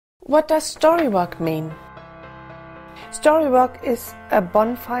What does StoryWork mean? StoryWork is a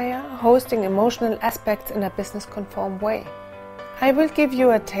bonfire hosting emotional aspects in a business-conform way. I will give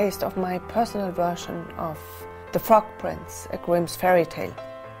you a taste of my personal version of The Frog Prince, a Grimm's fairy tale.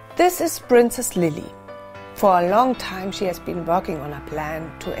 This is Princess Lily. For a long time she has been working on a plan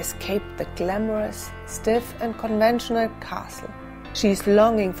to escape the glamorous, stiff and conventional castle. She is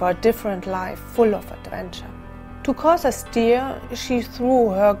longing for a different life full of adventure. To cause a stir, she threw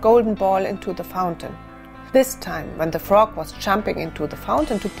her golden ball into the fountain. This time, when the frog was jumping into the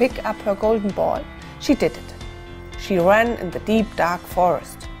fountain to pick up her golden ball, she did it. She ran in the deep, dark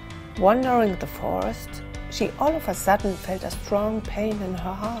forest. Wandering the forest, she all of a sudden felt a strong pain in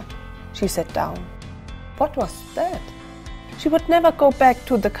her heart. She sat down. What was that? She would never go back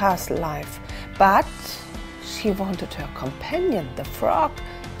to the castle life, but she wanted her companion, the frog,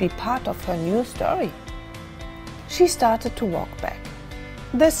 be part of her new story. She started to walk back,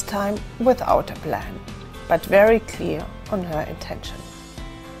 this time without a plan, but very clear on her intention.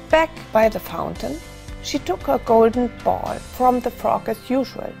 Back by the fountain, she took her golden ball from the frog as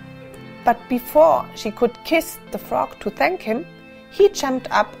usual. But before she could kiss the frog to thank him, he jumped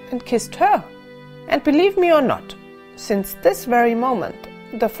up and kissed her. And believe me or not, since this very moment,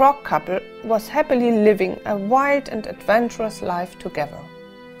 the frog couple was happily living a wild and adventurous life together.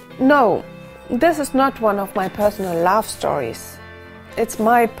 No, this is not one of my personal love stories. It's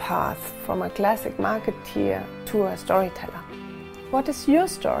my path from a classic marketeer to a storyteller. What is your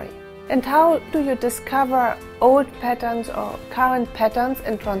story? And how do you discover old patterns or current patterns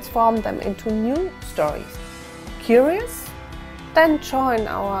and transform them into new stories? Curious? Then join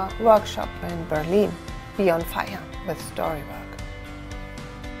our workshop in Berlin, B-onfire with StoryWork.